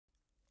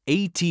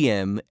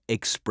ATM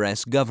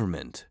Express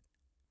Government.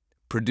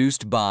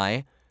 Produced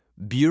by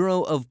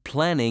Bureau of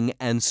Planning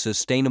and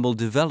Sustainable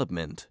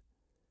Development,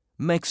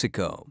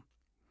 Mexico.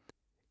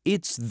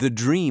 It's the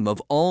dream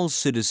of all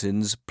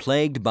citizens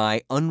plagued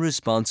by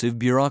unresponsive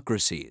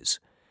bureaucracies.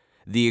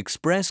 The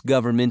Express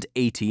Government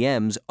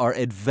ATMs are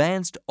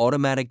advanced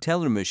automatic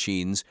teller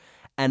machines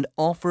and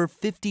offer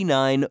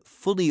 59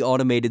 fully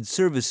automated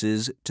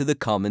services to the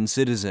common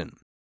citizen.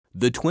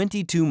 The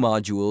 22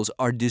 modules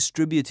are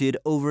distributed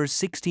over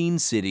 16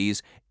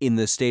 cities in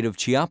the state of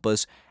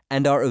Chiapas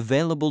and are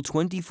available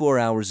 24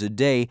 hours a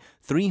day,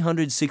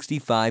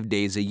 365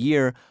 days a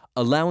year,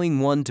 allowing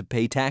one to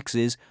pay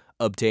taxes,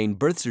 obtain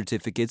birth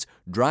certificates,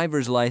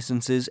 driver's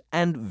licenses,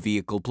 and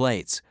vehicle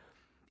plates.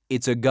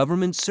 It's a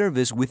government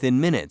service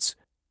within minutes.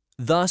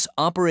 Thus,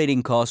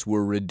 operating costs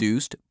were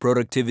reduced,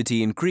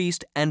 productivity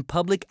increased, and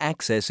public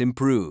access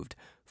improved.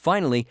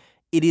 Finally,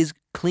 it is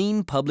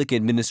clean public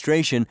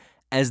administration,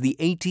 as the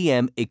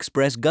ATM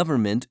Express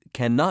Government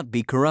cannot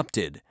be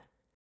corrupted.